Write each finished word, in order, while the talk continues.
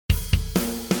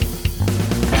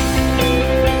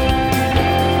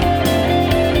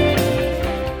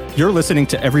You're listening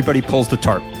to Everybody Pulls the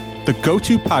Tarp, the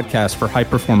go-to podcast for high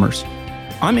performers.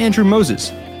 I'm Andrew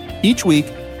Moses. Each week,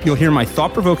 you'll hear my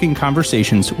thought-provoking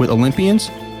conversations with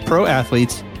Olympians, pro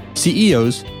athletes,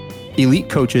 CEOs, elite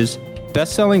coaches,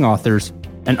 best-selling authors,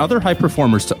 and other high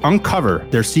performers to uncover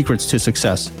their secrets to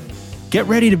success. Get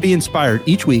ready to be inspired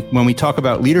each week when we talk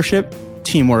about leadership,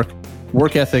 teamwork,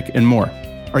 work ethic, and more.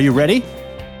 Are you ready?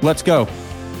 Let's go.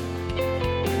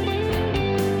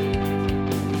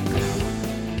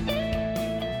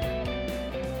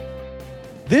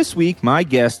 This week, my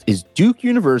guest is Duke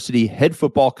University head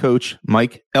football coach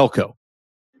Mike Elko.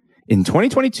 In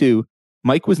 2022,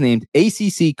 Mike was named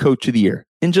ACC Coach of the Year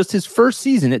in just his first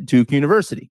season at Duke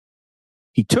University.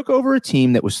 He took over a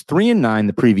team that was 3-9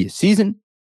 the previous season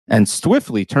and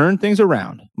swiftly turned things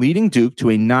around, leading Duke to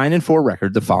a 9-4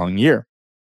 record the following year.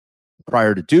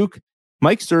 Prior to Duke,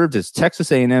 Mike served as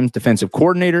Texas A&M's defensive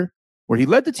coordinator, where he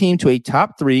led the team to a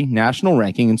top 3 national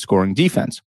ranking in scoring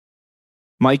defense.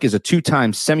 Mike is a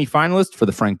 2-time semifinalist for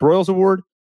the Frank Broyles Award,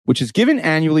 which is given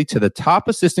annually to the top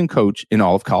assistant coach in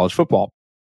all of college football.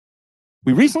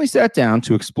 We recently sat down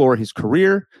to explore his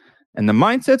career and the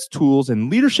mindsets, tools,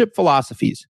 and leadership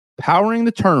philosophies powering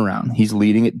the turnaround he's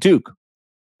leading at Duke.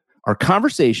 Our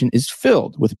conversation is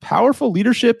filled with powerful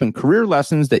leadership and career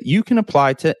lessons that you can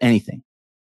apply to anything.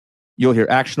 You'll hear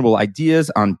actionable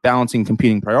ideas on balancing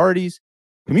competing priorities,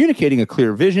 communicating a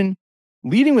clear vision,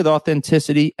 leading with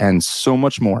authenticity, and so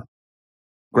much more.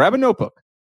 Grab a notebook.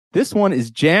 This one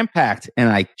is jam-packed, and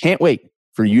I can't wait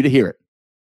for you to hear it.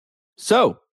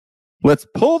 So, let's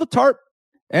pull the tarp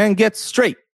and get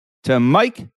straight to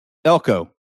Mike Elko.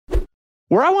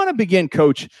 Where I want to begin,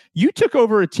 Coach, you took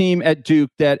over a team at Duke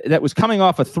that was coming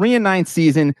off a 3-9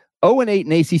 season, 0-8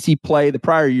 in ACC play the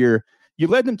prior year. You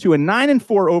led them to a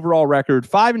 9-4 overall record,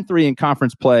 5-3 in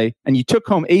conference play, and you took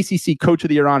home ACC Coach of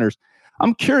the Year honors.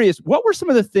 I'm curious, what were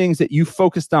some of the things that you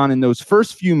focused on in those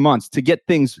first few months to get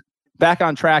things back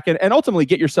on track and ultimately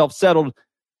get yourself settled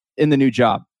in the new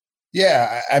job?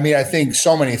 Yeah, I mean, I think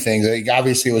so many things.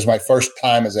 Obviously, it was my first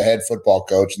time as a head football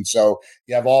coach, and so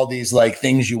you have all these like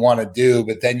things you want to do,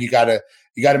 but then you got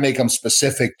to make them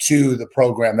specific to the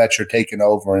program that you're taking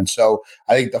over. And so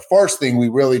I think the first thing we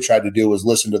really tried to do was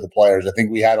listen to the players. I think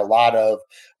we had a lot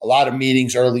of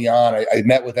meetings early on. I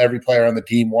met with every player on the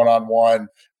team one-on-one.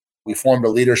 We formed a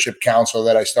leadership council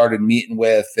that I started meeting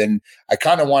with, and I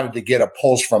kind of wanted to get a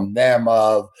pulse from them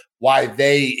of why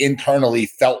they internally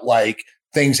felt like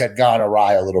things had gone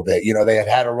awry a little bit. You know, they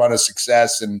had a run of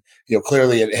success, and, you know,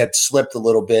 clearly it had slipped a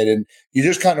little bit, and you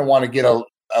just kind of want to get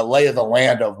a lay of the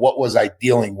land of what was I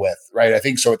dealing with, right? I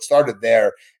think so it started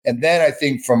there. And then I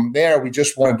think from there, we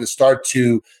just wanted to start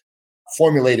to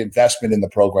formulate investment in the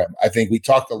program. I think we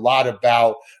talked a lot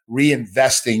about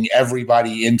reinvesting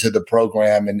everybody into the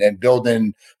program and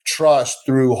building trust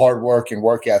through hard work and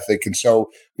work ethic. And so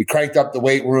we cranked up the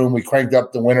weight room, we cranked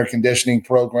up the winter conditioning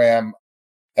program,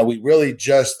 and we really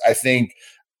just, I think,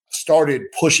 started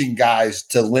pushing guys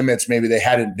to limits maybe they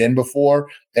hadn't been before.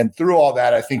 And through all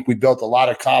that, I think we built a lot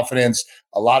of confidence,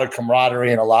 a lot of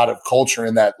camaraderie, and a lot of culture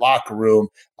in that locker room.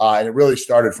 And it really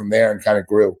started from there and kind of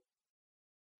grew.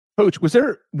 Coach, was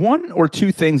there one or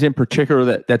two things in particular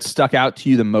that stuck out to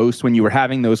you the most when you were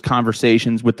having those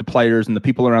conversations with the players and the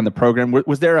people around the program?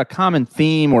 Was there a common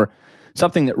theme or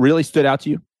something that really stood out to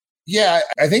you? Yeah,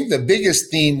 I think the biggest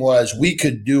theme was we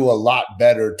could do a lot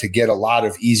better to get a lot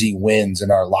of easy wins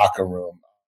in our locker room.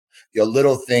 You know,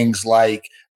 little things like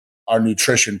our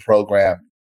nutrition program.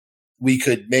 We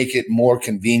could make it more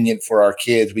convenient for our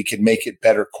kids. We could make it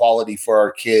better quality for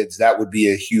our kids. That would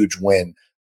be a huge win.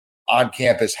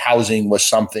 On-campus housing was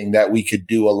something that we could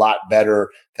do a lot better.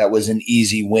 That was an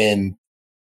easy win.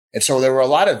 And so there were a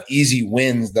lot of easy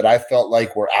wins that I felt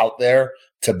like were out there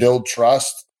to build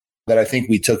trust that I think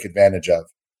we took advantage of.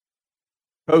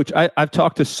 Coach, I've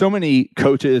talked to so many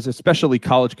coaches, especially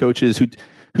college coaches,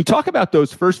 who talk about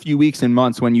those first few weeks and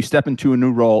months when you step into a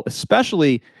new role,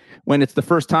 especially when it's the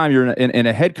first time you're in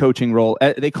a head coaching role.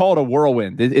 They call it a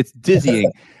whirlwind. It's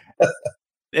dizzying.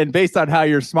 And based on how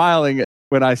you're smiling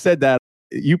when I said that,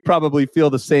 you probably feel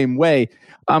the same way.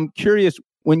 I'm curious,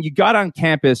 when you got on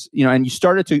campus, you know, and you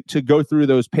started to go through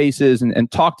those paces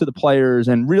and talk to the players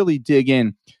and really dig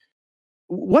in,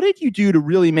 what did you do to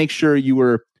really make sure you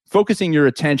were focusing your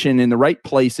attention in the right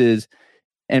places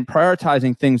and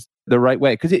prioritizing things the right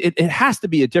way? Because it has to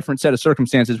be a different set of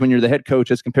circumstances when you're the head coach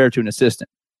as compared to an assistant.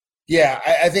 Yeah,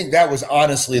 I think that was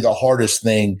honestly the hardest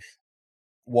thing,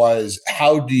 was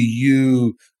how do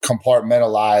you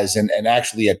compartmentalize and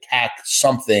actually attack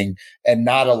something and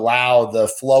not allow the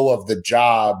flow of the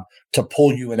job to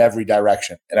pull you in every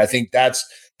direction. And I think that's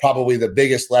probably the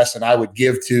biggest lesson I would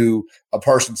give to a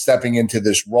person stepping into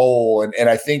this role. And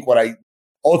I think what I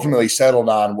ultimately settled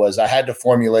on was I had to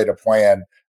formulate a plan.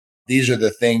 These are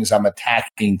the things I'm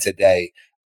attacking today.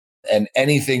 And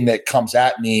anything that comes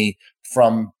at me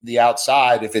from the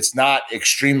outside, if it's not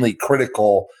extremely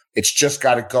critical, it's just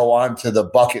got to go on to the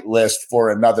bucket list for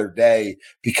another day,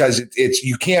 because it's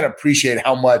you can't appreciate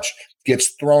how much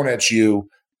gets thrown at you.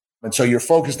 And so you're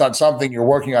focused on something, you're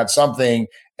working on something,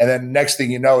 and then next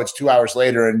thing you know, it's 2 hours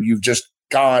later and you've just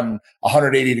gone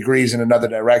 180 degrees in another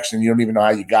direction. You don't even know how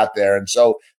you got there. And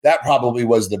so that probably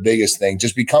was the biggest thing,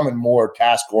 just becoming more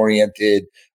task oriented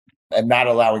and not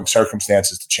allowing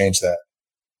circumstances to change that.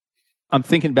 I'm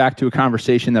thinking back to a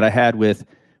conversation that I had with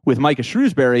Micah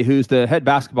Shrewsbury, who's the head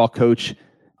basketball coach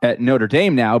at Notre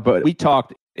Dame now. But we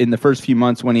talked in the first few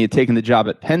months when he had taken the job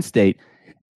at Penn State.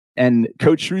 And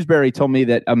Coach Shrewsbury told me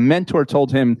that a mentor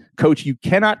told him, "Coach, you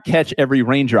cannot catch every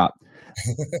raindrop."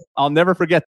 I'll never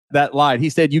forget that line. He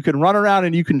said, "You can run around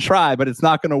and you can try, but it's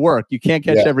not going to work. You can't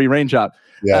catch every raindrop."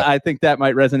 Yeah. I think that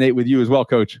might resonate with you as well,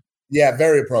 Coach. Yeah,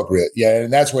 very appropriate. Yeah,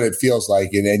 and that's what it feels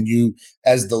like. And you,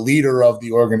 as the leader of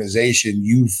the organization,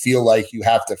 you feel like you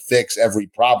have to fix every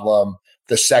problem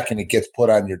the second it gets put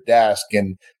on your desk,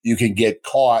 and you can get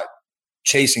caught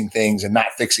chasing things and not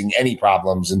fixing any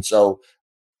problems. And so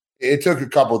it took a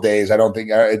couple of days. I don't think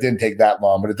it didn't take that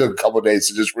long, but it took a couple of days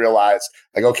to just realize,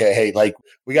 like, okay, hey, like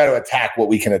we got to attack what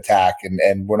we can attack,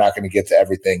 and we're not going to get to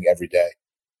everything every day.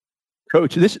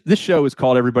 Coach, this show is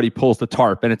called Everybody Pulls the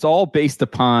Tarp, and it's all based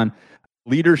upon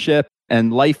leadership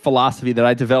and life philosophy that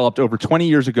I developed over 20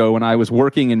 years ago when I was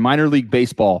working in minor league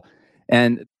baseball.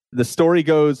 And the story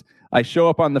goes, I show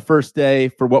up on the first day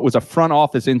for what was a front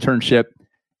office internship,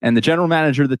 and the general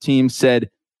manager of the team said,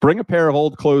 "Bring a pair of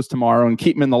old clothes tomorrow and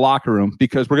keep them in the locker room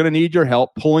because we're going to need your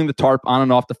help pulling the tarp on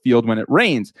and off the field when it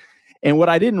rains." And what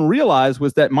I didn't realize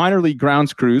was that minor league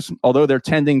grounds crews, although they're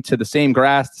tending to the same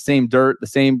grass, the same dirt, the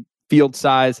same field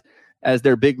size as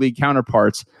their big league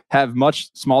counterparts, have much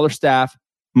smaller staff,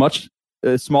 much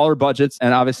smaller budgets,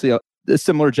 and obviously a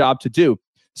similar job to do.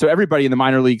 So everybody in the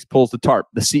minor leagues pulls the tarp: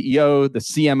 the CEO, the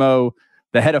CMO,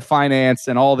 the head of finance,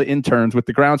 and all the interns with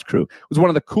the grounds crew. It was one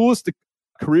of the coolest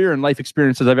career and life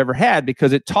experiences I've ever had,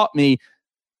 because it taught me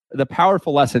the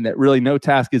powerful lesson that really no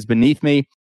task is beneath me,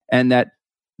 and that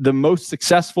the most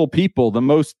successful people,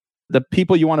 the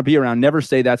people you want to be around, never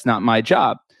say that's not my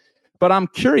job. But I'm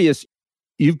curious,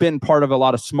 you've been part of a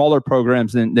lot of smaller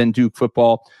programs than Duke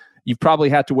football. You've probably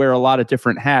had to wear a lot of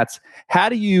different hats. How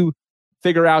do you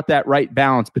figure out that right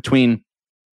balance between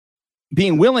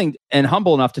being willing and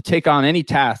humble enough to take on any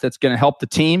task that's going to help the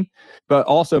team, but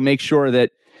also make sure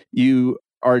that you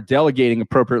are delegating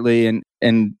appropriately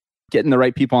and getting the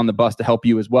right people on the bus to help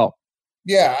you as well?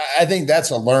 Yeah, I think that's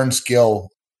a learned skill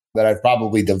that I've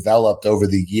probably developed over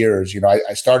the years. You know,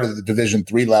 I started at the Division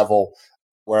III level,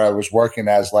 where I was working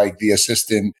as like the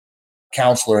assistant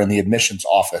counselor in the admissions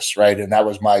office, right? And that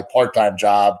was my part-time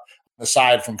job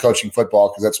aside from coaching football,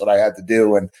 because that's what I had to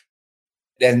do. And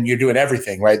then you're doing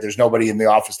everything, right? There's nobody in the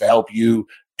office to help you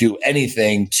do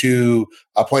anything, to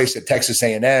a place at Texas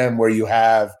A&M where you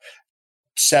have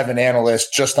 7 analysts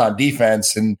just on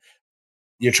defense, and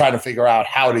you're trying to figure out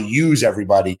how to use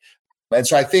everybody. And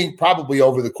so I think probably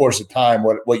over the course of time,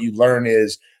 what you learn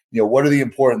is, you know, what are the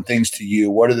important things to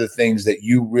you? What are the things that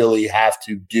you really have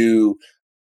to do?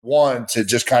 One, to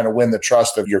just kind of win the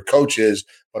trust of your coaches,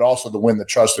 but also to win the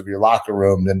trust of your locker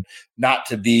room, and not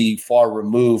to be far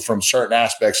removed from certain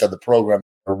aspects of the program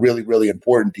that are really, really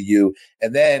important to you.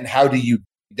 And then how do you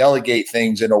delegate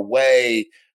things in a way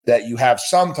that you have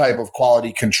some type of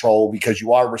quality control, because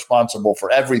you are responsible for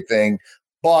everything,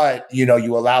 but, you know,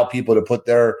 you allow people to put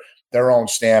their own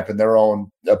stamp and their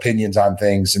own opinions on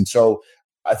things. And so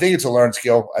I think it's a learned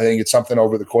skill. I think it's something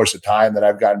over the course of time that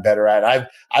I've gotten better at.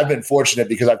 I've been fortunate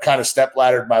because I've kind of step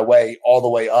laddered my way all the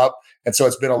way up. And so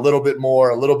it's been a little bit more,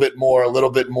 a little bit more, a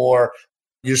little bit more.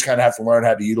 You just kind of have to learn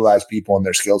how to utilize people and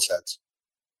their skill sets.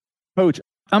 Coach,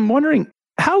 I'm wondering,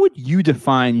 how would you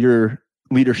define your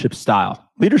leadership style?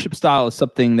 Leadership style is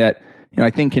something that, you know, I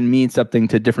think can mean something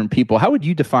to different people. How would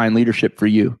you define leadership for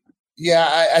you?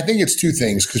 Yeah, I think it's two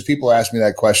things, because people ask me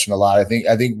that question a lot. I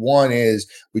think one is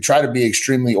we try to be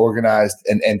extremely organized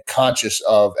and conscious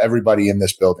of everybody in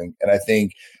this building. And I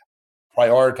think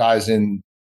prioritizing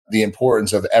the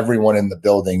importance of everyone in the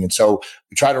building. And so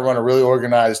we try to run a really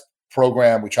organized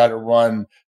program. We try to run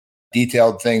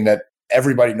detailed thing that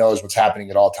everybody knows what's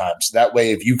happening at all times. That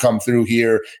way, if you come through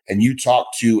here and you talk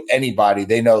to anybody,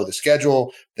 they know the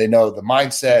schedule, they know the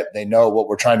mindset, they know what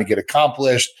we're trying to get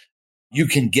accomplished. You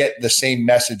can get the same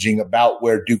messaging about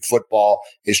where Duke football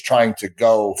is trying to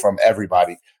go from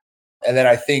everybody. And then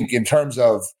I think in terms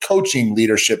of coaching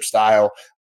leadership style,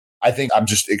 I think I'm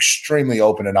just extremely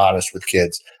open and honest with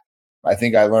kids. I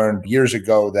think I learned years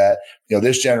ago that,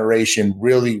 this generation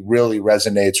really, really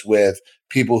resonates with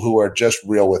people who are just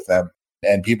real with them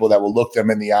and people that will look them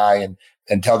in the eye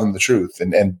and tell them the truth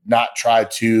and not try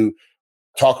to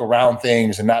talk around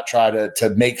things and not try to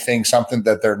make things something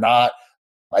that they're not.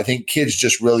 I think kids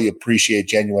just really appreciate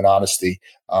genuine honesty.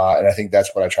 And I think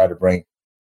that's what I try to bring.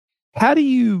 How do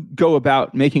you go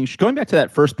about going back to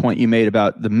that first point you made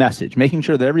about the message, making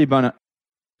sure that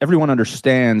everyone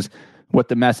understands what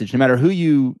the message, no matter who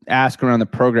you ask around the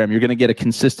program, you're going to get a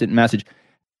consistent message.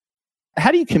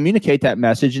 How do you communicate that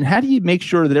message, and how do you make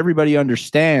sure that everybody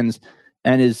understands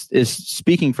and is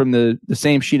speaking from the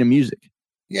same sheet of music?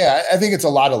 Yeah, I think it's a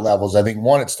lot of levels. I think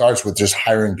one, it starts with just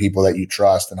hiring people that you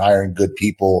trust and hiring good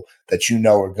people that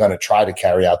are going to try to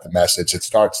carry out the message. It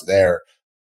starts there.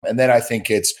 And then I think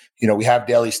it's, we have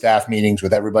daily staff meetings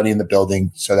with everybody in the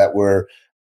building so that we're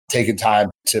taking time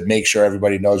to make sure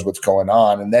everybody knows what's going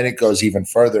on. And then it goes even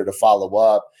further to follow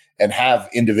up and have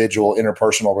individual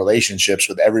interpersonal relationships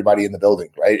with everybody in the building,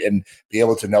 right? And be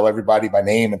able to know everybody by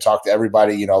name and talk to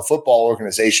everybody. A football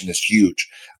organization is huge,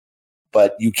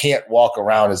 but you can't walk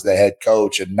around as the head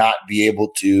coach and not be able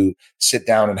to sit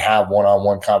down and have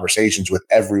one-on-one conversations with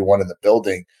everyone in the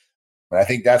building. And I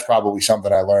think that's probably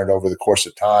something I learned over the course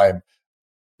of time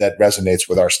that resonates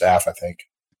with our staff, I think.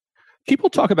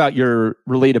 People talk about your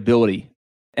relatability.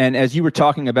 And as you were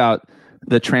talking about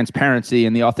the transparency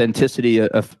and the authenticity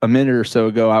a minute or so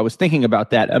ago, I was thinking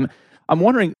about that. I'm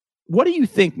wondering, what do you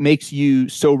think makes you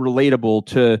so relatable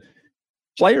to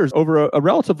players over a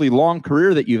relatively long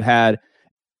career that you've had,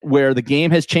 where the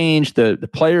game has changed, the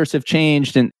players have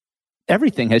changed, and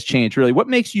everything has changed, really? What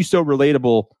makes you so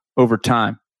relatable over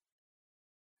time?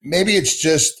 Maybe it's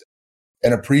just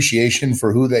an appreciation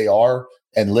for who they are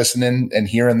and listening and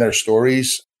hearing their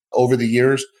stories over the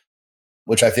years,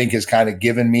 which I think has kind of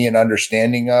given me an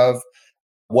understanding of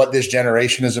what this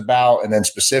generation is about, and then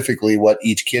specifically what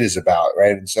each kid is about,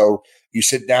 right? And so you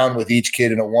sit down with each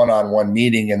kid in a one-on-one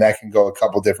meeting, and that can go a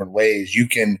couple different ways. You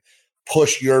can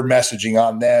push your messaging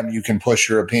on them, you can push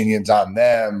your opinions on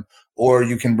them, or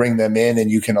you can bring them in and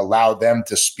you can allow them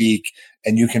to speak,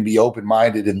 and you can be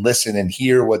open-minded and listen and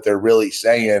hear what they're really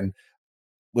saying,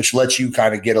 which lets you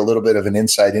kind of get a little bit of an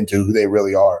insight into who they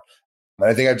really are. And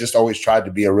I think I've just always tried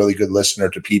to be a really good listener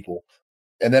to people.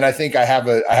 And then I think I have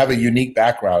a unique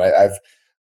background. I've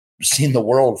seen the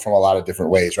world from a lot of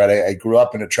different ways, right? I grew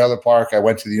up in a trailer park. I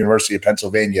went to the University of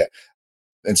Pennsylvania.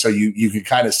 And so you can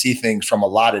kind of see things from a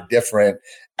lot of different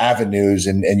avenues,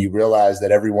 and you realize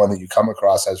that everyone that you come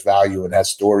across has value and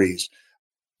has stories,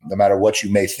 no matter what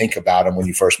you may think about them when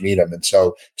you first meet them. And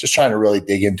so just trying to really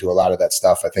dig into a lot of that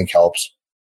stuff, I think, helps.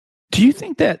 Do you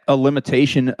think that a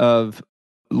limitation of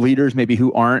leaders maybe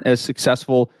who aren't as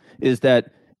successful is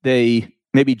that they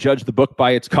maybe judge the book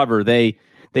by its cover? They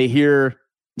hear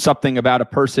something about a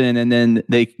person and then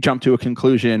they jump to a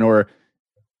conclusion, or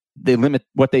they limit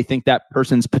what they think that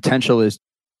person's potential is.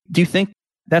 Do you think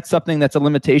that's something that's a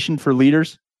limitation for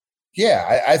leaders?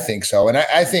 Yeah, I think so. And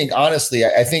I think, honestly,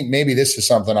 I think maybe this is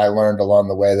something I learned along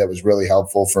the way that was really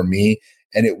helpful for me.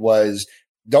 And it was,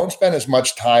 don't spend as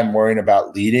much time worrying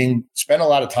about leading. Spend a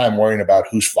lot of time worrying about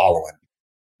who's following.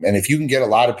 And if you can get a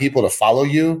lot of people to follow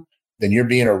you, then you're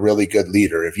being a really good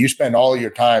leader. If you spend all of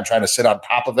your time trying to sit on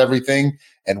top of everything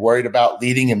and worried about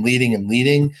leading and leading and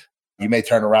leading, you may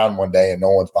turn around one day and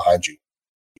no one's behind you.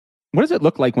 What does it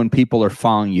look like when people are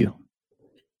following you?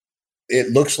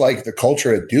 It looks like the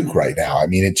culture at Duke right now. I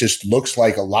mean, it just looks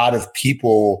like a lot of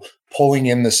people pulling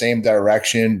in the same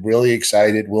direction, really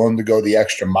excited, willing to go the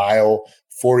extra mile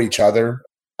for each other.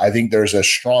 I think there's a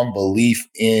strong belief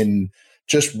in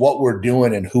just what we're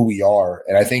doing and who we are.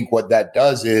 And I think what that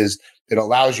does is it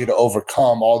allows you to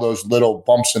overcome all those little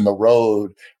bumps in the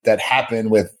road that happen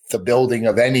with the building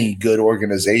of any good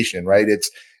organization, right?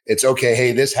 It's okay,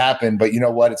 hey, this happened, but you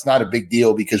know what? It's not a big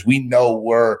deal because we know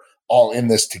we're all in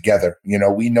this together.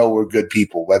 We know we're good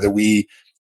people, whether we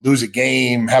lose a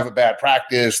game, have a bad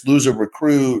practice, lose a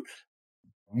recruit,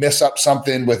 miss up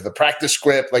something with the practice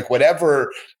script, like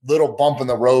whatever little bump in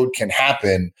the road can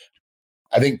happen.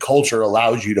 I think culture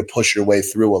allows you to push your way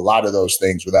through a lot of those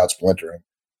things without splintering.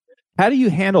 How do you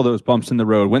handle those bumps in the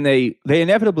road when they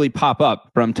inevitably pop up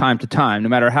from time to time, no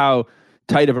matter how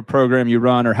tight of a program you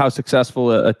run or how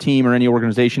successful a team or any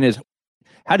organization is?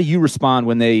 How do you respond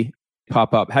when they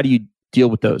pop up? How do you deal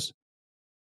with those?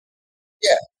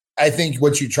 Yeah, I think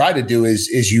what you try to do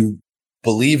is you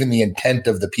believe in the intent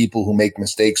of the people who make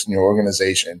mistakes in your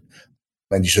organization.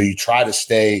 And so you try to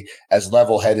stay as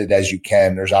level-headed as you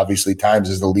can. There's obviously times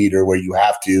as the leader where you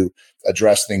have to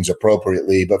address things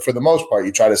appropriately. But for the most part,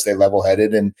 you try to stay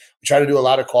level-headed, and we try to do a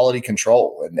lot of quality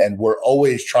control. And we're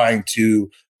always trying to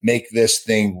make this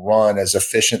thing run as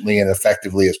efficiently and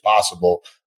effectively as possible.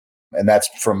 And that's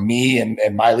from me and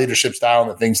my leadership style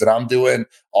and the things that I'm doing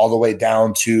all the way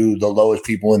down to the lowest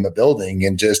people in the building,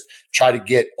 and just try to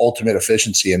get ultimate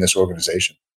efficiency in this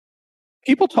organization.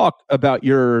 People talk about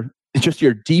your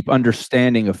deep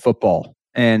understanding of football.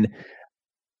 And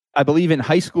I believe in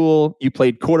high school, you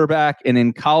played quarterback, and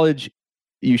in college,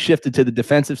 you shifted to the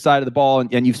defensive side of the ball.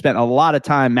 And you've spent a lot of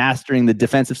time mastering the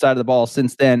defensive side of the ball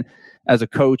since then as a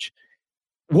coach.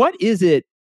 What is it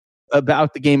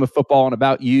about the game of football and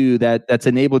about you that's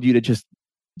enabled you to just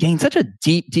gain such a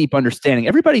deep understanding?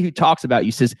 Everybody who talks about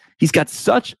you says he's got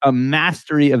such a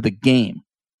mastery of the game.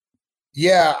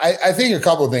 Yeah, I think a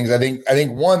couple of things. I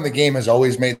think one, the game has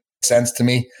always made sense to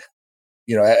me.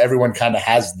 Everyone kind of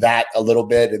has that a little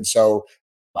bit. And so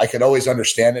I could always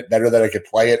understand it better than I could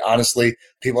play it. Honestly,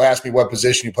 people ask me what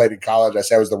position you played in college. I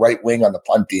said I was the right wing on the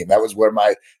punt team. That was where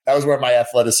my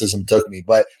athleticism took me.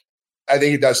 But I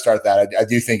think it does start that. I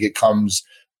do think it comes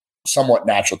somewhat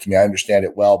natural to me. I understand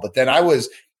it well. But then I was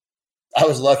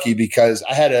lucky because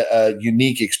I had a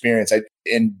unique experience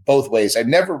in both ways. I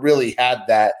never really had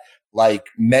that like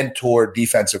mentor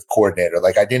defensive coordinator.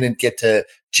 Like I didn't get to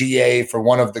GA for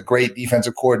one of the great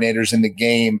defensive coordinators in the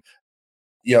game,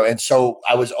 and so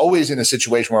I was always in a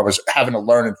situation where I was having to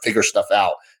learn and figure stuff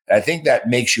out. And I think that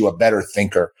makes you a better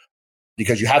thinker,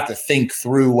 because you have to think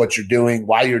through what you're doing,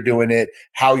 why you're doing it,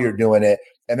 how you're doing it.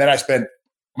 And then I spent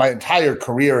my entire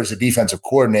career as a defensive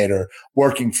coordinator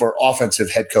working for offensive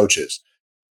head coaches.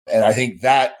 And I think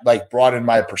that like broadened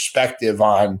my perspective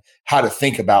on how to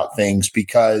think about things,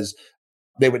 because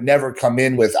they would never come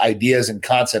in with ideas and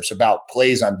concepts about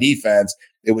plays on defense.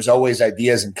 It was always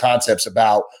ideas and concepts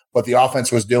about what the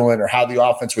offense was doing or how the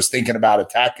offense was thinking about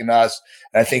attacking us.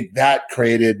 And I think that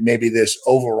created maybe this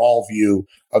overall view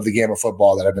of the game of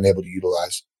football that I've been able to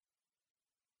utilize.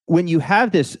 When you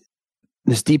have this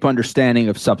deep understanding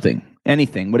of something,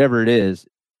 anything, whatever it is,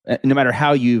 no matter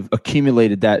how you've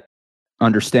accumulated that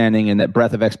understanding and that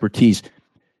breadth of expertise,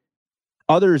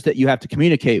 others that you have to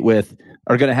communicate with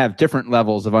are going to have different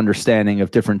levels of understanding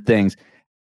of different things.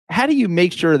 How do you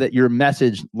make sure that your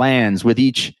message lands with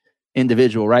each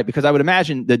individual, right? Because I would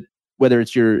imagine that whether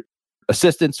it's your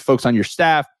assistants, folks on your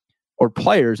staff, or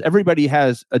players, everybody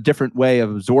has a different way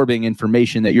of absorbing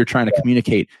information that you're trying to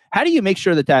communicate. How do you make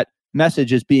sure that that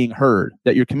message is being heard,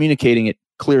 that you're communicating it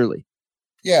clearly?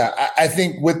 Yeah, I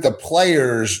think with the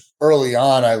players early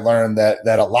on, I learned that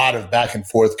a lot of back and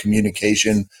forth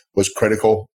communication was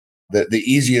critical. The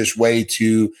easiest way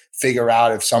to figure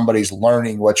out if somebody's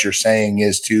learning what you're saying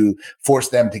is to force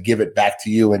them to give it back to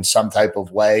you in some type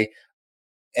of way.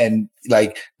 And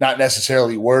like not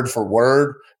necessarily word for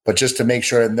word, but just to make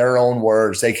sure in their own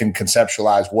words, they can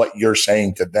conceptualize what you're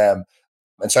saying to them.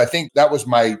 And so I think that was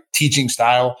my teaching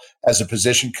style as a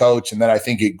position coach. And then I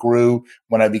think it grew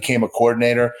when I became a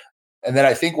coordinator. And then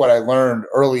I think what I learned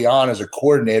early on as a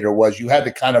coordinator was you had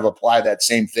to kind of apply that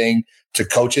same thing to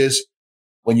coaches.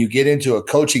 When you get into a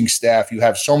coaching staff, you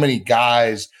have so many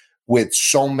guys with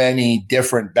so many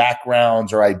different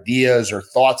backgrounds or ideas or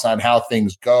thoughts on how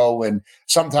things go. And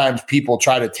sometimes people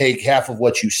try to take half of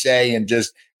what you say and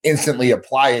just instantly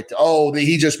apply it to,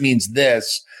 he just means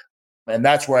this. And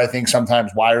that's where I think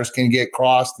sometimes wires can get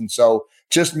crossed. And so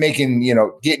just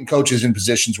getting coaches in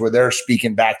positions where they're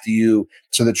speaking back to you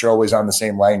so that you're always on the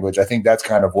same language. I think that's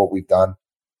kind of what we've done.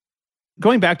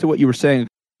 Going back to what you were saying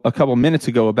a couple minutes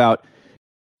ago about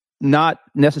not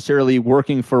necessarily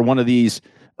working for one of these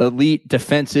elite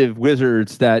defensive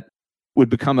wizards that would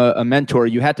become a mentor,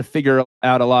 you had to figure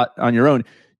out a lot on your own.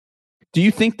 Do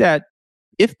you think that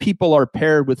if people are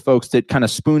paired with folks that kind of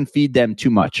spoon feed them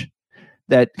too much,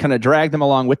 that kind of drag them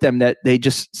along with them, that they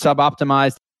just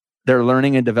sub-optimize their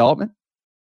learning and development?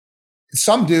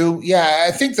 Some do. Yeah.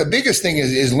 I think the biggest thing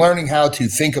is learning how to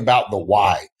think about the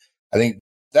why. I think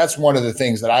that's one of the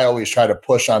things that I always try to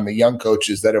push on the young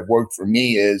coaches that have worked for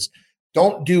me is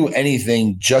don't do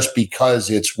anything just because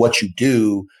it's what you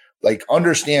do. Like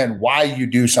understand why you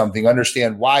do something,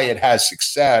 understand why it has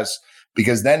success,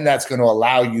 because then that's going to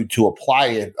allow you to apply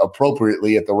it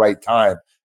appropriately at the right time.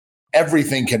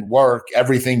 Everything can work.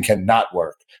 Everything cannot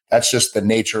work. That's just the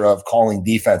nature of calling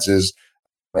defenses.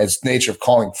 It's the nature of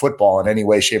calling football in any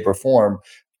way, shape, or form.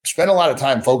 Spend a lot of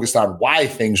time focused on why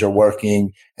things are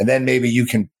working, and then maybe you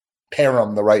can pair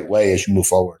them the right way as you move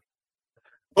forward.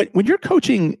 When you're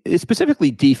coaching specifically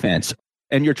defense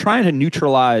and you're trying to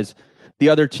neutralize the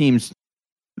other team's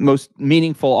most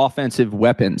meaningful offensive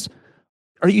weapons.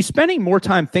 Are you spending more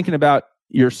time thinking about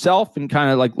yourself and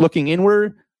kind of like looking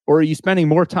inward, or are you spending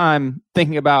more time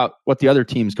thinking about what the other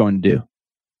team's going to do?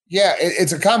 Yeah,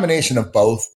 it's a combination of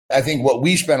both. I think what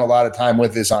we spend a lot of time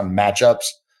with is on matchups.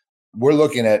 We're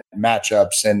looking at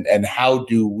matchups and how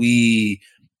do we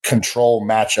control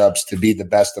matchups to be the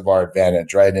best of our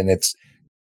advantage, right? And it's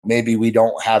maybe we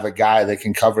don't have a guy that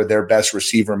can cover their best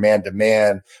receiver man to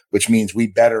man, which means we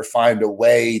better find a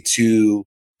way to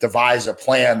devise a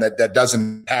plan that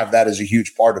doesn't have that as a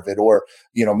huge part of it. Or,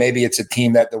 maybe it's a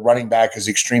team that the running back is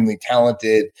extremely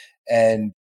talented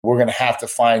and we're going to have to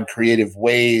find creative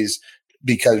ways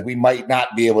because we might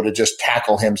not be able to just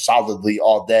tackle him solidly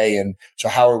all day. And so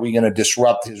how are we going to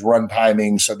disrupt his run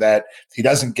timing so that he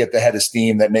doesn't get the head of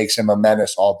steam that makes him a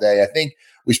menace all day? I think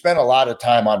we spend a lot of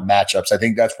time on matchups. I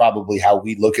think that's probably how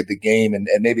we look at the game. And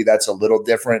maybe that's a little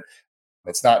different.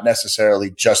 It's not necessarily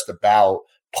just about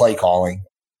play calling.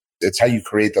 It's how you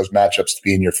create those matchups to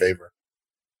be in your favor.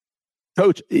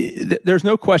 Coach, there's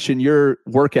no question your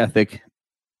work ethic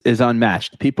is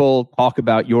unmatched. People talk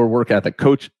about your work ethic,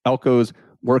 Coach Elko's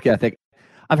work ethic.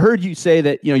 I've heard you say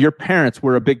that, your parents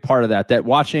were a big part of that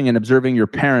watching and observing your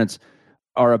parents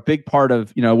are a big part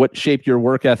of, what shaped your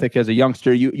work ethic as a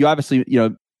youngster. You obviously,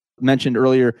 mentioned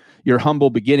earlier your humble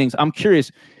beginnings. I'm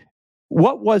curious,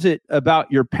 what was it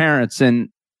about your parents and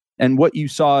what you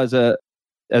saw as a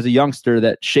youngster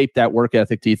that shaped that work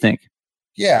ethic, do you think?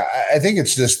 Yeah, I think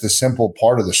it's just the simple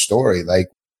part of the story. Like,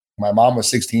 my mom was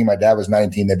 16, my dad was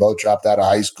 19. They both dropped out of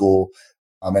high school.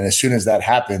 And as soon as that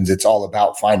happens, it's all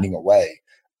about finding a way.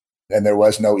 And there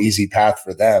was no easy path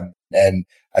for them. And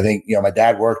I think, my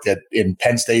dad worked in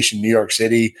Penn Station, New York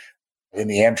City, in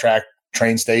the Amtrak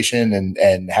train station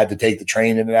and had to take the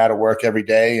train in and out of work every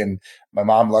day. And my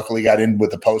mom luckily got in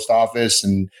with the post office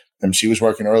and she was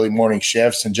working early morning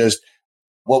shifts. And just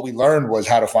what we learned was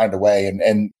how to find a way.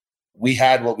 And we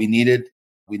had what we needed.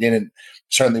 We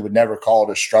certainly would never call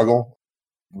it a struggle.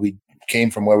 We came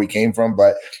from where we came from,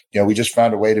 but we just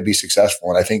found a way to be successful.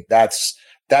 And I think that's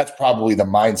probably the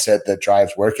mindset that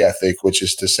drives work ethic, which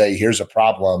is to say, here's a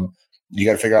problem. You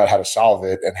got to figure out how to solve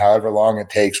it. And however long it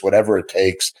takes, whatever it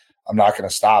takes, I'm not going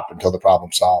to stop until the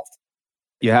problem's solved.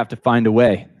 You have to find a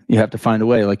way.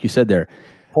 Like you said there.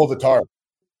 Pull the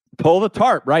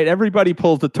tarp, right? Everybody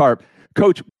pulls the tarp.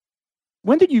 Coach,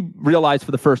 when did you realize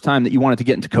for the first time that you wanted to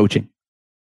get into coaching?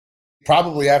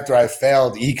 Probably after I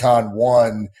failed Econ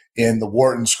 1 in the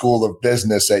Wharton School of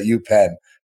Business at UPenn.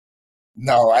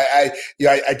 No, I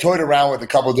toyed around with a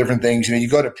couple of different things. You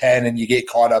go to Penn and you get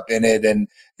caught up in it. And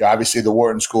obviously the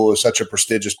Wharton School is such a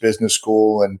prestigious business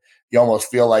school. And you almost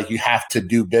feel like you have to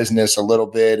do business a little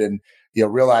bit. And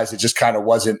realize it just kind of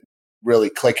wasn't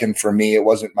really clicking for me. It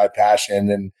wasn't my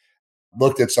passion. And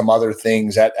looked at some other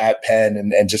things at Penn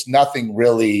and just nothing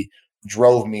really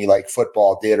drove me like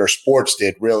football did or sports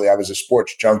did. Really, I was a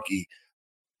sports junkie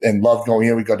and loved going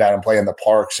here. We'd go down and play in the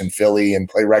parks in Philly and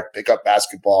play pickup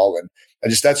basketball. And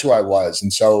that's who I was.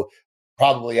 And so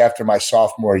probably after my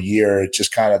sophomore year, it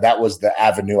just kind of, that was the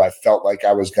avenue I felt like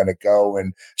I was going to go.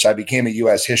 And so I became a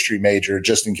U.S. history major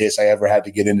just in case I ever had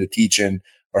to get into teaching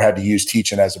or had to use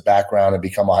teaching as a background and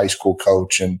become a high school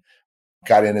coach, and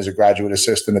got in as a graduate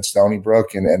assistant at Stony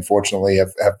Brook and fortunately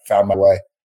have found my way.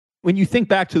 When you think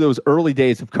back to those early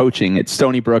days of coaching at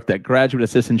Stony Brook, that graduate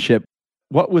assistantship,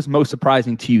 what was most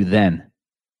surprising to you then?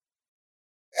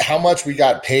 How much we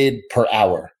got paid per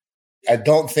hour. I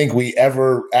don't think we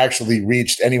ever actually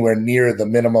reached anywhere near the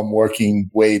minimum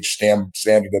working wage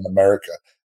standard in America.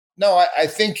 No, I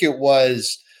think it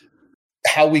was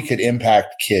how we could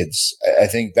impact kids. I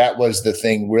think that was the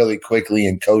thing really quickly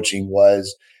in coaching,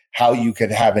 was how you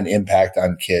could have an impact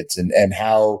on kids and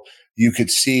how you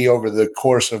could see over the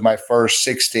course of my first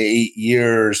 6 to 8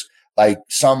 years, like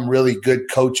some really good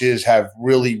coaches have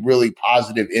really, really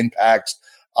positive impacts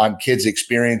on kids'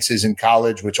 experiences in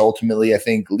college, which ultimately I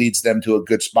think leads them to a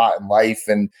good spot in life.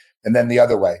 And then the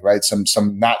other way, right? Some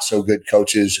not so good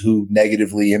coaches who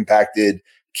negatively impacted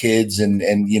kids and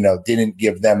didn't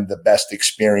give them the best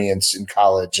experience in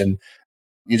college. And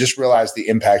you just realize the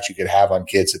impact you could have on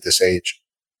kids at this age.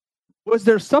 Was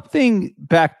there something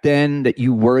back then that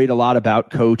you worried a lot about,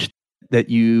 Coach, that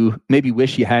you maybe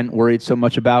wish you hadn't worried so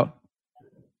much about?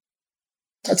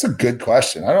 That's a good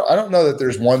question. I don't know that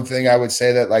there's one thing I would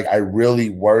say that like I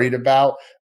really worried about.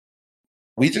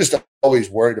 We just always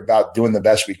worried about doing the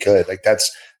best we could. Like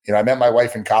that's, I met my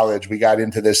wife in college. We got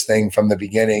into this thing from the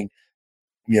beginning.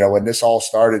 When this all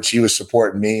started, she was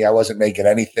supporting me. I wasn't making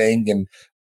anything. And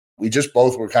we just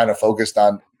both were kind of focused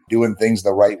on doing things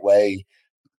the right way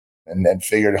and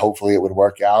figured hopefully it would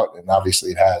work out. And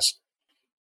obviously it has.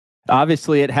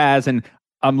 Obviously it has. And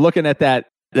I'm looking at that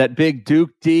big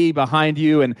Duke D behind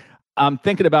you, and I'm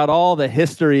thinking about all the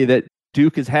history that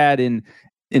Duke has had in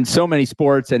so many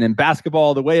sports, and in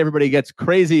basketball, the way everybody gets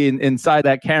crazy inside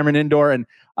that Cameron Indoor. And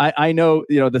I know,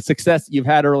 the success that you've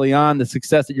had early on, the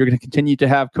success that you're going to continue to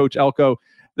have, Coach Elko.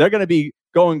 They're going to be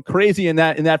going crazy in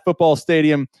that football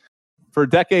stadium for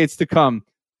decades to come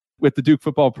with the Duke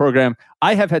football program.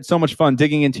 I have had so much fun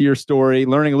digging into your story,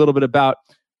 learning a little bit about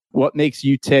what makes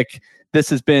you tick. This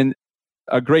has been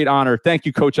a great honor. Thank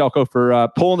you, Coach Elko, for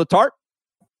pulling the tarp.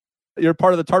 You're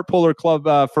part of the Tarp Puller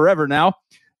Club forever now.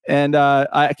 And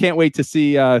I can't wait to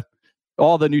see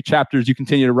all the new chapters you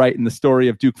continue to write in the story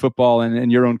of Duke football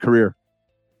and your own career.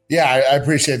 Yeah, I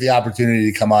appreciate the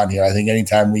opportunity to come on here. I think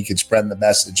anytime we can spread the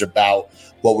message about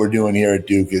what we're doing here at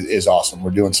Duke is awesome.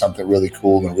 We're doing something really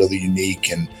cool and really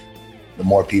unique, and the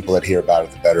more people that hear about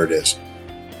it, the better it is.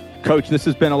 Coach, this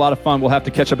has been a lot of fun. We'll have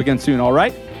to catch up again soon, all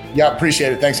right? Yeah,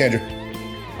 appreciate it. Thanks, Andrew.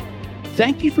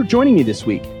 Thank you for joining me this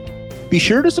week. Be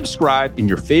sure to subscribe in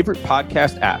your favorite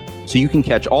podcast app so you can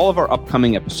catch all of our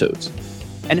upcoming episodes.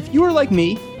 And if you are like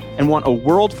me and want a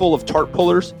world full of tarp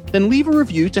pullers, then leave a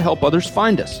review to help others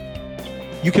find us.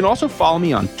 You can also follow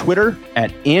me on Twitter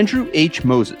at Andrew H.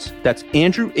 Moses. That's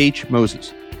Andrew H.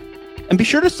 Moses. And be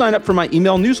sure to sign up for my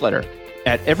email newsletter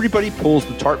at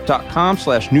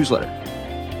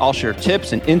everybodypullsthetarp.com/newsletter. I'll share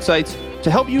tips and insights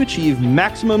to help you achieve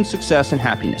maximum success and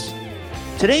happiness.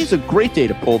 Today is a great day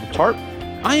to pull the tarp.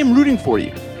 I am rooting for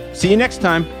you. See you next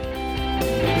time.